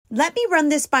"Let me run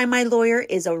this by my lawyer"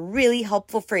 is a really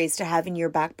helpful phrase to have in your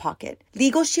back pocket.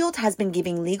 Legal Shield has been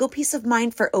giving legal peace of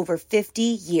mind for over 50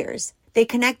 years. They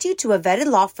connect you to a vetted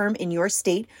law firm in your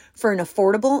state for an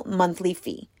affordable monthly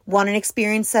fee. Want an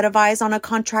experienced set of eyes on a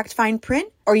contract fine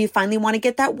print? Or you finally want to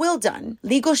get that will done?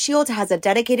 Legal Shield has a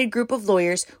dedicated group of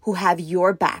lawyers who have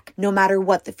your back, no matter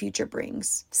what the future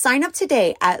brings. Sign up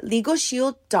today at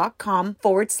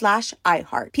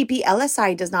LegalShield.com/iHeart.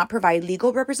 PPLSI does not provide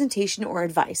legal representation or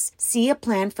advice. See a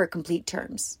plan for complete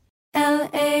terms.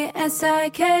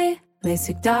 LASIK,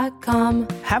 LASIK.com.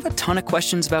 Have a ton of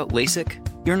questions about LASIK?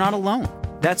 You're not alone.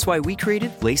 That's why we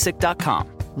created LASIK.com.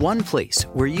 One place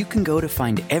where you can go to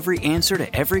find every answer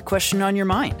to every question on your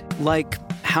mind. Like,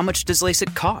 how much does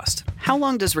LASIK cost? How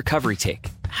long does recovery take?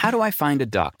 How do I find a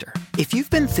doctor? If you've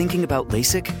been thinking about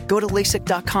LASIK, go to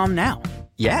LASIK.com now.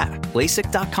 Yeah,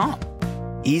 LASIK.com.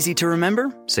 Easy to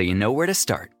remember, so you know where to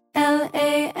start.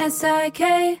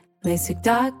 LASIK,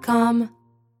 LASIK.com.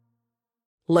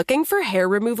 Looking for hair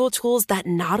removal tools that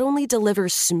not only deliver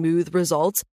smooth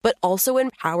results, but also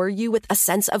empower you with a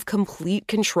sense of complete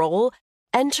control?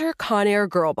 Enter Conair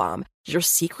Girl Bomb, your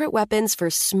secret weapons for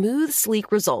smooth,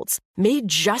 sleek results, made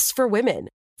just for women.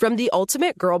 From the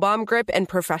ultimate Girl Bomb grip and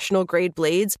professional-grade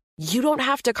blades, you don't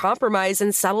have to compromise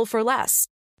and settle for less.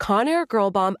 Conair Girl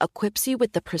Bomb equips you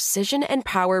with the precision and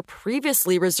power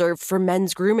previously reserved for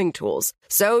men's grooming tools.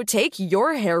 So take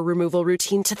your hair removal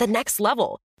routine to the next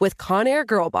level with Conair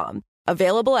Girl Bomb.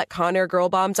 Available at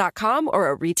ConairGirlBomb.com or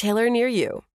a retailer near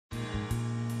you.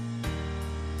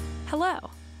 Hello.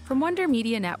 From Wonder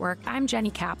Media Network, I'm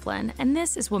Jenny Kaplan, and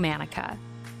this is Womanica.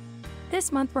 This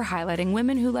month, we're highlighting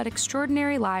women who led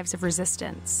extraordinary lives of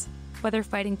resistance. Whether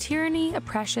fighting tyranny,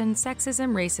 oppression,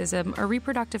 sexism, racism, or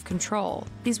reproductive control,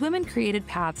 these women created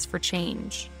paths for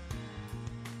change.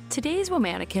 Today's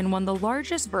Womanican won the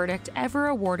largest verdict ever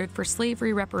awarded for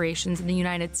slavery reparations in the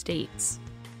United States.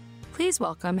 Please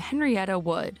welcome Henrietta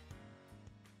Wood.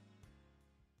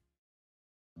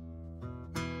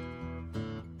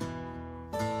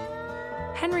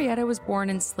 Henrietta was born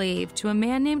enslaved to a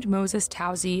man named Moses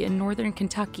Towsey in northern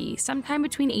Kentucky sometime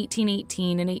between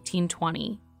 1818 and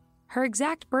 1820. Her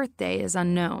exact birthday is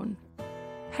unknown.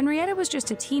 Henrietta was just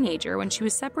a teenager when she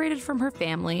was separated from her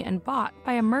family and bought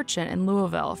by a merchant in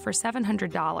Louisville for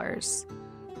 $700.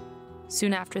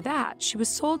 Soon after that, she was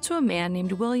sold to a man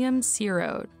named William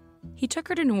Searode. He took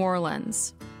her to New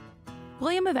Orleans.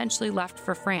 William eventually left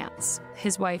for France.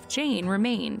 His wife, Jane,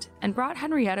 remained and brought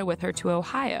Henrietta with her to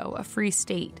Ohio, a free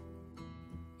state.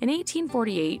 In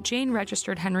 1848, Jane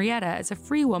registered Henrietta as a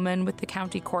free woman with the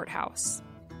county courthouse.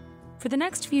 For the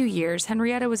next few years,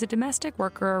 Henrietta was a domestic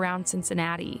worker around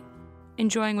Cincinnati,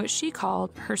 enjoying what she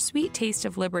called her sweet taste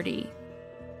of liberty.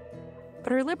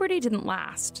 But her liberty didn't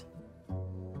last.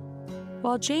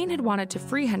 While Jane had wanted to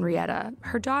free Henrietta,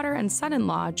 her daughter and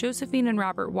son-in-law, Josephine and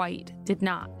Robert White, did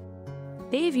not.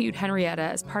 They viewed Henrietta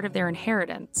as part of their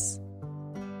inheritance.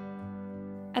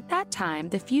 At that time,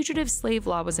 the fugitive slave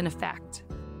law was in effect.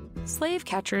 Slave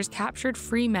catchers captured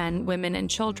free men, women, and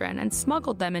children and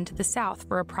smuggled them into the South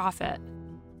for a profit.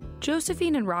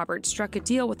 Josephine and Robert struck a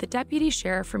deal with a deputy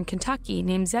sheriff from Kentucky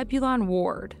named Zebulon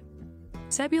Ward.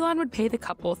 Zebulon would pay the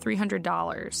couple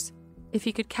 $300. If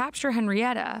he could capture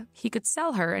Henrietta, he could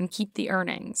sell her and keep the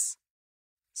earnings.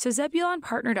 So Zebulon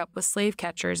partnered up with slave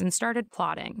catchers and started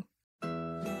plotting.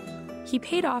 He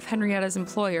paid off Henrietta's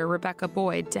employer, Rebecca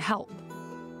Boyd, to help.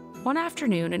 One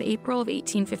afternoon in April of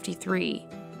 1853,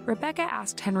 Rebecca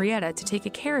asked Henrietta to take a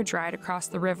carriage ride across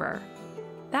the river.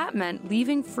 That meant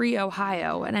leaving free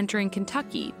Ohio and entering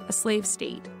Kentucky, a slave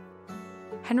state.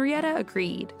 Henrietta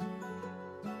agreed.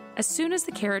 As soon as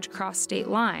the carriage crossed state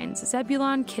lines,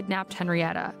 Zebulon kidnapped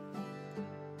Henrietta.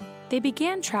 They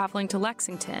began traveling to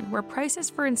Lexington, where prices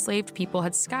for enslaved people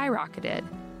had skyrocketed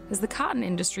as the cotton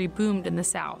industry boomed in the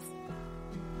South.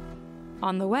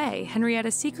 On the way,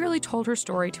 Henrietta secretly told her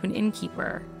story to an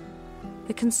innkeeper.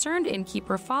 The concerned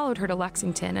innkeeper followed her to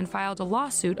Lexington and filed a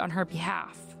lawsuit on her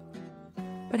behalf.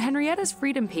 But Henrietta's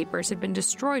freedom papers had been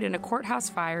destroyed in a courthouse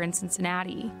fire in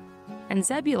Cincinnati, and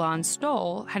Zebulon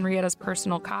stole Henrietta's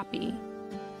personal copy.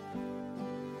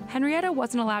 Henrietta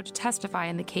wasn't allowed to testify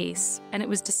in the case, and it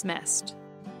was dismissed.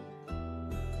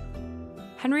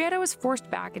 Henrietta was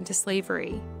forced back into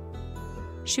slavery.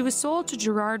 She was sold to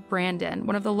Gerard Brandon,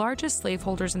 one of the largest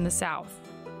slaveholders in the South.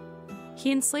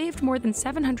 He enslaved more than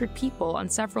 700 people on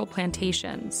several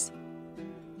plantations.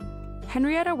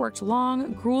 Henrietta worked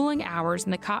long, grueling hours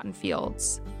in the cotton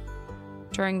fields.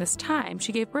 During this time,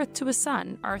 she gave birth to a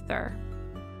son, Arthur.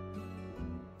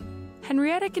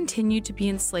 Henrietta continued to be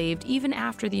enslaved even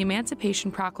after the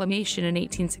Emancipation Proclamation in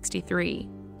 1863.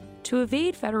 To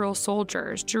evade federal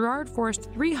soldiers, Girard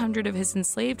forced 300 of his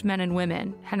enslaved men and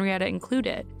women, Henrietta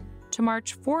included, to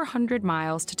march 400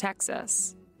 miles to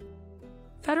Texas.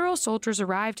 Federal soldiers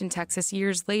arrived in Texas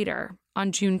years later,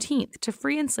 on Juneteenth, to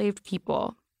free enslaved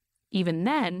people. Even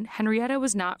then, Henrietta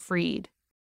was not freed.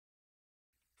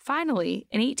 Finally,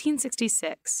 in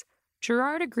 1866,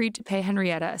 Girard agreed to pay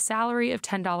Henrietta a salary of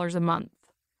 $10 a month,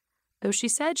 though she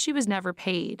said she was never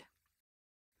paid.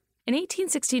 In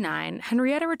 1869,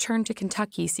 Henrietta returned to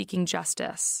Kentucky seeking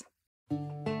justice.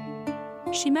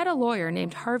 She met a lawyer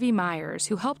named Harvey Myers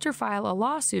who helped her file a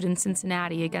lawsuit in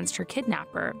Cincinnati against her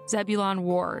kidnapper, Zebulon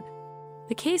Ward.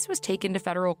 The case was taken to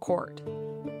federal court.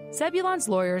 Zebulon's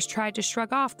lawyers tried to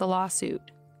shrug off the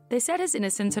lawsuit. They said his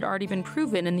innocence had already been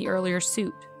proven in the earlier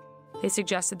suit. They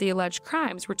suggested the alleged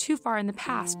crimes were too far in the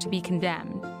past to be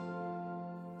condemned.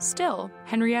 Still,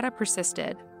 Henrietta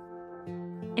persisted.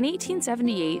 In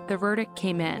 1878, the verdict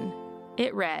came in.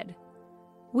 It read,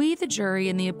 "We, the jury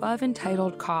in the above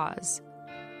entitled cause,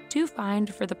 do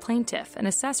find for the plaintiff and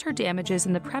assess her damages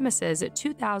in the premises at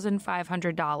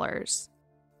 $2,500.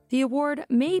 The award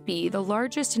may be the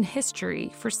largest in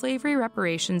history for slavery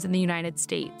reparations in the United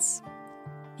States."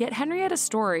 Yet Henrietta's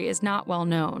story is not well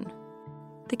known.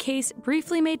 The case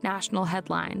briefly made national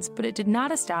headlines, but it did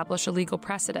not establish a legal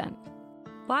precedent.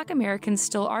 Black Americans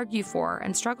still argue for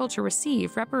and struggle to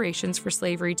receive reparations for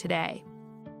slavery today.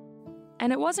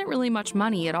 And it wasn't really much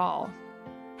money at all.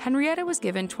 Henrietta was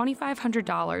given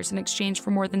 $2,500 in exchange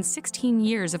for more than 16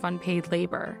 years of unpaid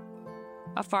labor,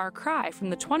 a far cry from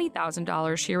the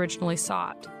 $20,000 she originally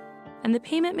sought, and the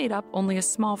payment made up only a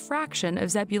small fraction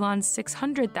of Zebulon's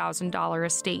 $600,000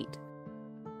 estate.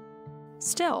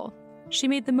 Still, she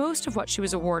made the most of what she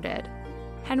was awarded.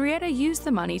 Henrietta used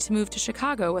the money to move to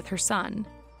Chicago with her son.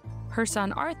 Her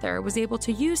son Arthur was able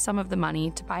to use some of the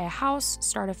money to buy a house,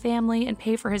 start a family, and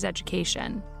pay for his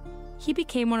education. He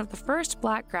became one of the first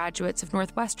Black graduates of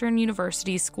Northwestern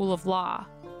University's School of Law,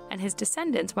 and his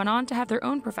descendants went on to have their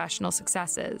own professional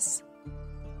successes.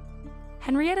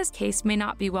 Henrietta's case may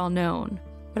not be well known,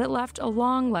 but it left a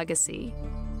long legacy.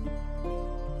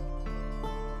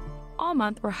 All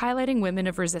month, we're highlighting women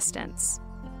of resistance.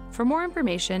 For more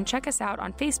information, check us out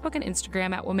on Facebook and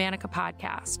Instagram at Womanica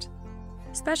Podcast.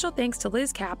 Special thanks to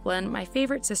Liz Kaplan, my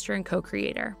favorite sister and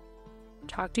co-creator.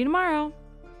 Talk to you tomorrow.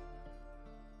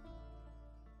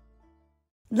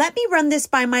 "Let me run this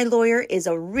by my lawyer" is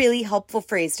a really helpful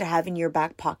phrase to have in your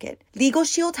back pocket. Legal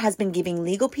Shield has been giving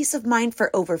legal peace of mind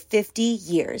for over 50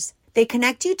 years. They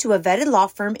connect you to a vetted law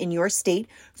firm in your state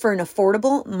for an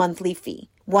affordable monthly fee.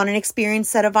 Want an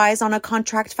experienced set of eyes on a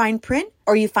contract fine print?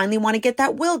 Or you finally want to get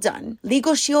that will done?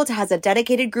 Legal Shield has a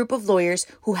dedicated group of lawyers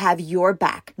who have your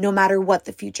back, no matter what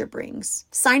the future brings.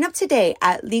 Sign up today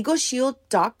at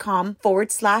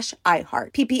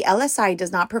LegalShield.com/iHeart. PPLSI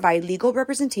does not provide legal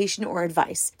representation or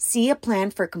advice. See a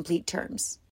plan for complete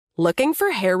terms. Looking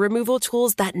for hair removal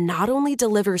tools that not only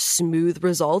deliver smooth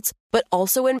results, but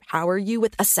also empower you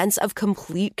with a sense of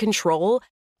complete control?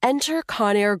 Enter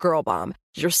Conair Girl Bomb,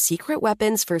 your secret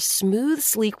weapons for smooth,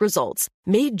 sleek results,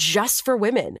 made just for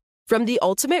women. From the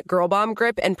ultimate Girl Bomb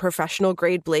grip and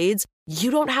professional-grade blades, you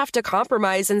don't have to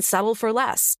compromise and settle for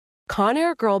less.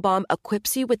 Conair Girl Bomb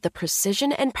equips you with the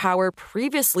precision and power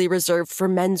previously reserved for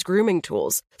men's grooming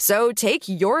tools. So take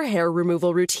your hair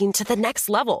removal routine to the next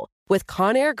level with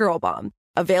Conair Girl Bomb.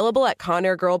 Available at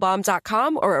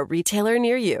ConairGirlBomb.com or a retailer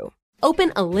near you.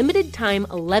 Open a limited-time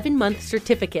 11-month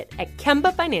certificate at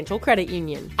Kemba Financial Credit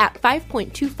Union. At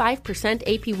 5.25%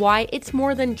 APY, it's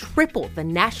more than triple the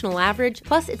national average,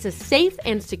 plus it's a safe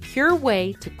and secure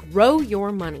way to grow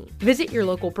your money. Visit your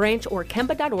local branch or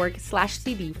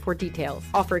kemba.org/cb for details.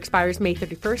 Offer expires May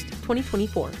 31st,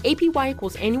 2024. APY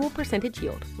equals annual percentage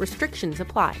yield. Restrictions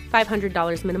apply.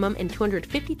 $500 minimum and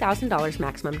 $250,000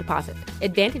 maximum deposit.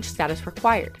 Advantage status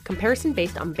required. Comparison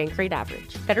based on bank rate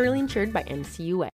average. Federally insured by NCUA.